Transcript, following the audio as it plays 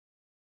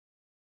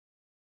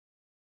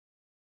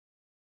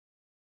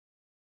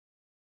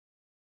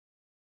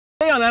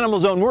on Animal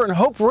Zone. We're in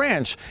Hope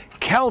Ranch,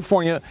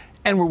 California,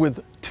 and we're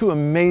with two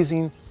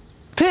amazing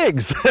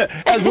pigs,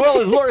 as well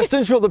as Laura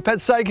Stinchfield, the pet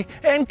psychic,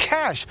 and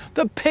Cash,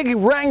 the pig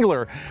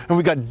wrangler. And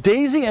we got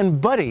Daisy and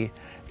Buddy.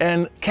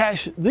 And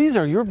Cash, these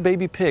are your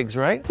baby pigs,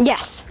 right?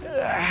 Yes.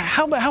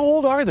 How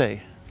old are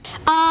they?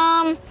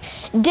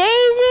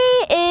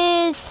 Daisy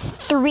is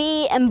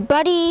 3 and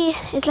Buddy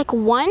is like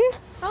 1.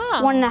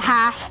 Oh.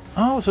 1.5.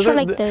 Oh, so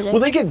will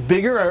they get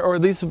bigger, or are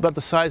these about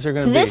the size they're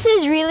going to be? This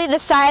is really the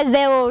size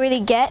they will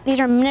really get. These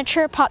are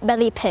miniature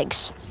pot-belly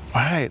pigs.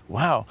 Right,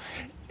 wow.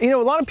 You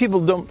know, a lot of people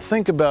don't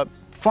think about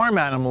farm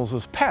animals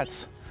as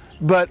pets,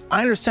 but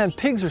I understand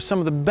pigs are some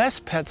of the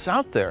best pets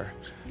out there.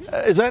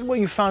 Is that what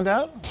you found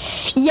out?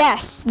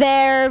 Yes,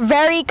 they're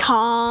very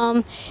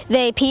calm.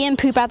 They pee and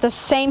poop at the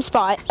same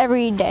spot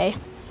every day,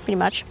 pretty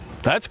much.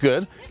 That's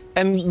good.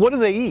 And what do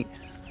they eat?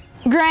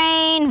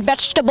 Grain,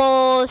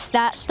 vegetables,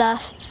 that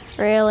stuff,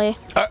 really.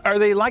 Are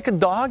they like a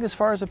dog as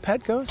far as a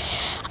pet goes?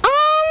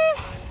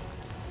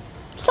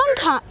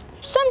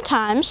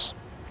 Sometimes.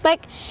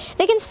 Like,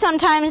 they can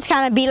sometimes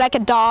kind of be like a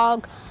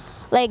dog.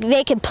 Like,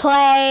 they could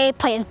play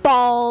with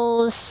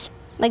balls,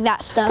 like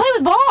that stuff. Play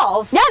with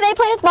balls? Yeah, they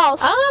play with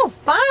balls. Oh,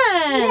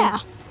 fun. Yeah.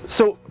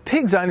 So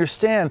pigs, I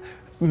understand,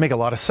 make a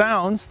lot of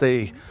sounds.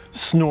 They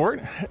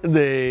snort,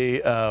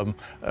 they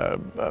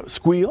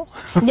squeal.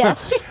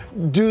 Yes.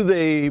 Do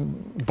they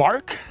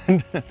bark?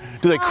 Do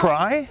they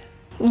cry?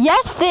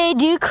 Yes, they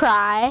do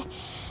cry,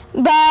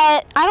 but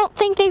I don't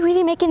think they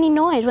really make any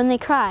noise when they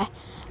cry.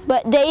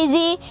 But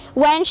Daisy,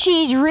 when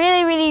she's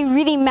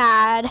really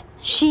mad,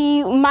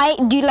 she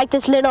might do like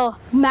this little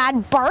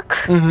mad bark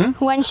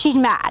when she's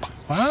mad.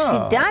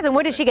 Wow. She does, and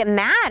what does she get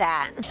mad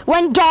at?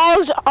 When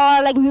dogs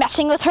are like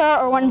messing with her,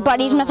 or when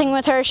Buddy's messing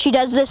with her, she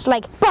does this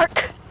like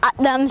bark at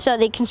them so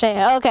they can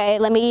say, okay,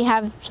 let me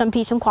have some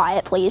peace and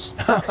quiet, please.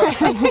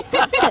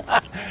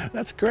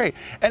 That's great.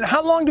 And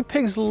how long do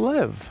pigs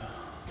live?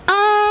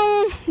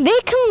 They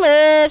can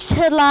live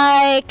to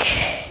like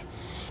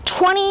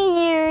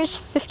 20 years,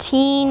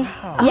 15.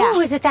 Wow. Yeah.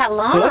 Oh, is it that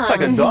long? So that's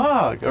like a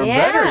dog, or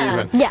better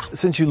even. Yeah.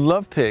 Since you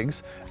love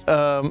pigs,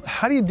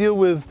 how do you deal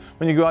with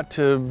when you go out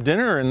to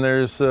dinner and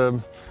there's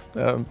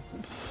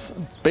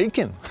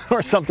bacon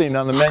or something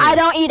on the menu? I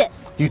don't eat it.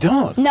 You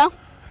don't? No.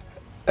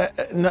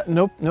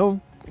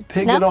 No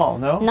pig at all,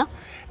 no? No.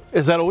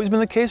 Has that always been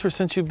the case, or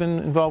since you've been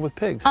involved with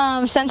pigs?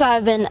 Since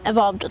I've been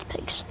involved with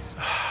pigs.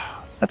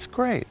 That's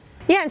great.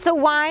 Yeah, and so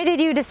why did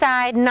you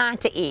decide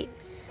not to eat?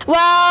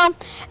 Well,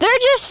 they're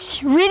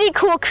just really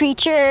cool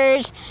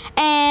creatures,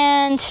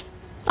 and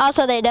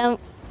also they don't,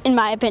 in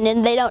my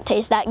opinion, they don't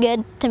taste that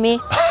good to me.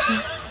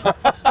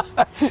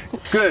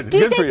 Good. Do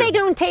you Good for think they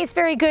don't taste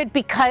very good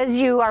because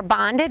you are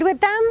bonded with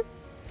them?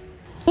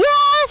 Yeah,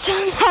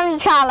 sometimes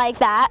it's kind of like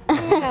that.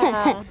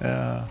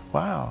 Yeah.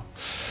 Wow.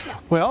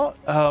 Well,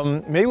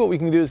 maybe what we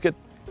can do is get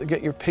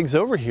your pigs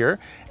over here,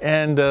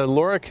 and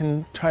Laura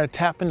can try to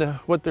tap into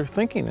what they're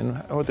thinking and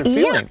what they're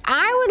feeling. Yeah,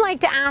 I would like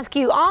to ask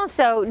you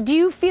also, do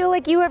you feel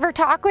like you ever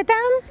talk with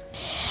them?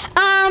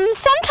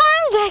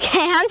 Sometimes I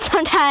can.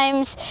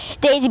 Sometimes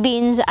Daisy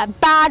Bean's a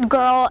bad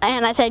girl,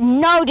 and I said,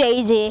 no,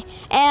 Daisy.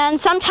 And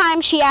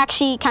sometimes she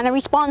actually kind of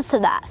responds to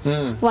that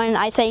when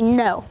I say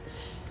no.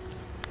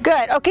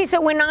 Good. Okay,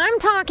 so when I'm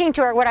talking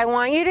to her, what I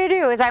want you to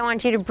do is I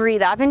want you to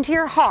breathe up into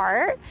your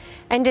heart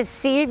and just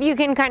see if you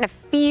can kind of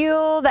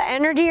feel the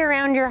energy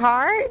around your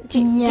heart. Do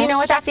you know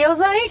what that feels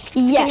like?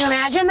 Yes. Can you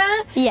imagine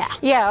that? Yeah.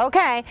 Yeah,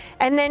 okay.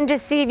 And then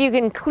just see if you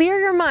can clear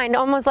your mind,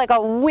 almost like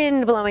a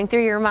wind blowing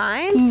through your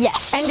mind.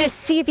 Yes. And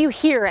just see if you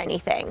hear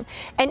anything.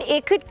 And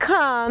it could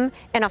come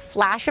in a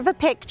flash of a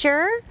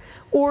picture,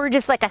 or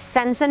just like a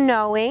sense of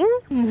knowing,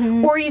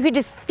 or you could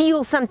just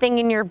feel something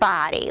in your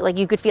body. Like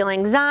you could feel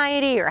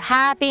anxiety or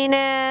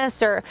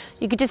happiness, or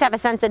you could just have a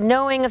sense of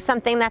knowing of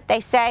something that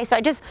they say. So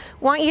I just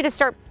want you to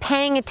start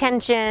paying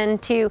attention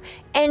to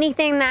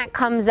anything that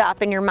comes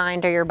up in your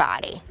mind or your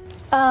body.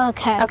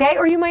 Okay. Okay,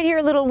 or you might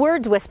hear little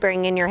words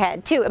whispering in your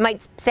head too. It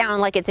might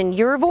sound like it's in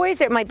your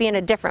voice, or it might be in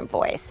a different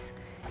voice.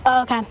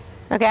 Okay.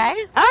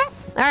 Okay? All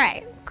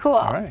right, cool.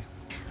 All right.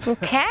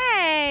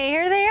 Okay,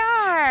 here they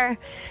are.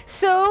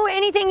 So,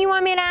 anything you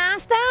want me to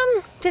ask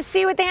them? Just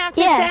see what they have to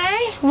Yes.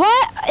 say?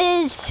 What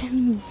is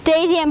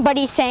Daisy and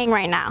Buddy saying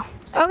right now?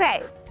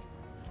 Okay.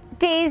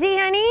 Daisy,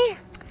 honey,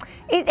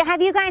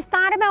 have you guys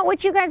thought about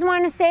what you guys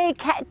want to say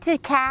to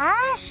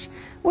Cash?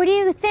 What do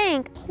you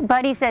think?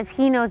 Buddy says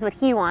he knows what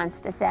he wants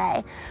to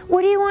say.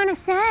 What do you want to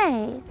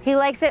say? He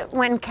likes it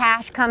when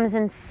Cash comes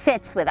and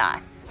sits with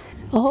us.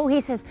 Oh,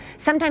 he says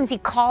sometimes he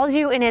calls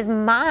you in his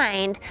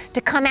mind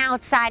to come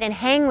outside and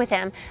hang with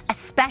him,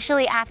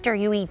 especially after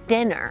you eat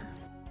dinner.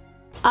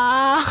 Do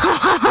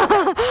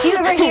you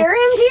ever hear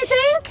him, do you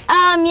think?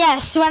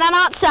 Yes, when I'm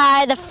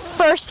outside, the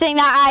first thing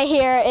that I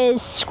hear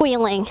is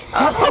squealing.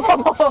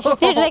 Oh.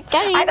 Like,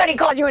 I thought he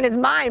called you in his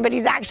mind, but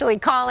he's actually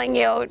calling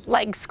you,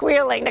 like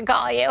squealing to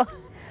call you.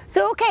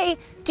 So, okay,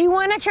 do you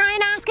want to try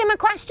and ask him a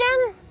question?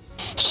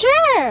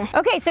 Sure.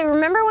 Okay, so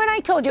remember what I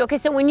told you. Okay,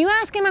 so when you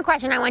ask him a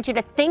question, I want you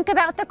to think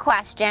about the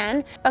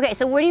question. Okay,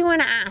 so what do you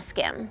want to ask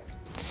him?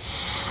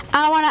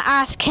 I want to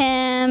ask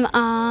him,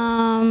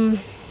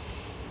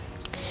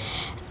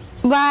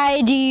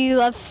 why do you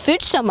love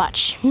food so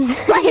much?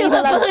 Why do you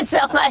love food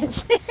so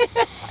much?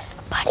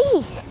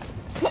 Buddy,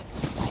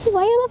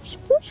 why do you love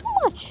food so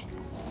much?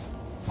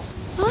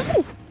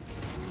 Why?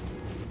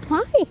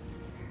 Why?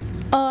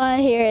 All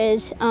here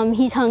is,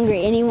 he's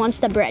hungry and he wants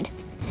the bread.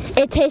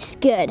 It tastes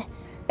good.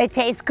 It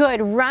tastes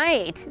good,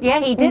 right. Yeah,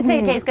 he did say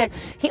it tastes good.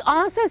 He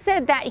also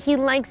said that he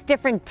likes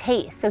different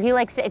tastes, so he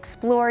likes to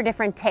explore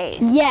different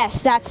tastes.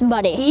 Yes, that's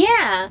Buddy.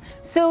 Yeah,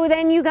 so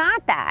then you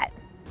got that.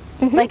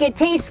 Like it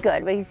tastes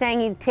good, but he's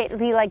saying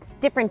he likes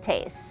different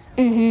tastes.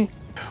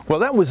 Well,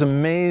 that was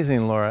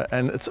amazing, Laura,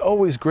 and it's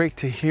always great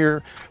to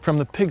hear from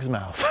the pig's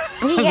mouth.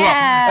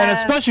 Yeah. And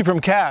especially from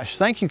Cash.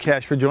 Thank you,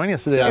 Cash, for joining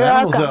us today on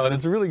Animal Zone.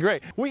 It's really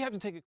great. We have to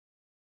take a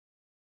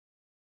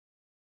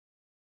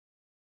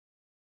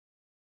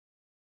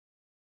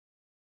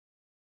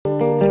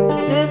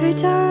Every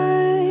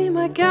time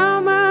I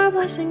count my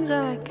blessings,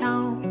 I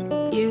count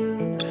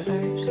you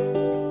first.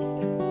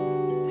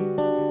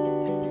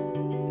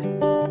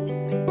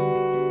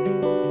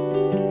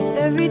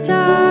 Every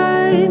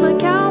time I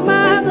count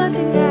my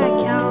blessings, I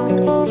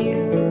count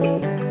you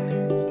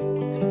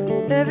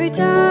first. Every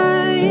time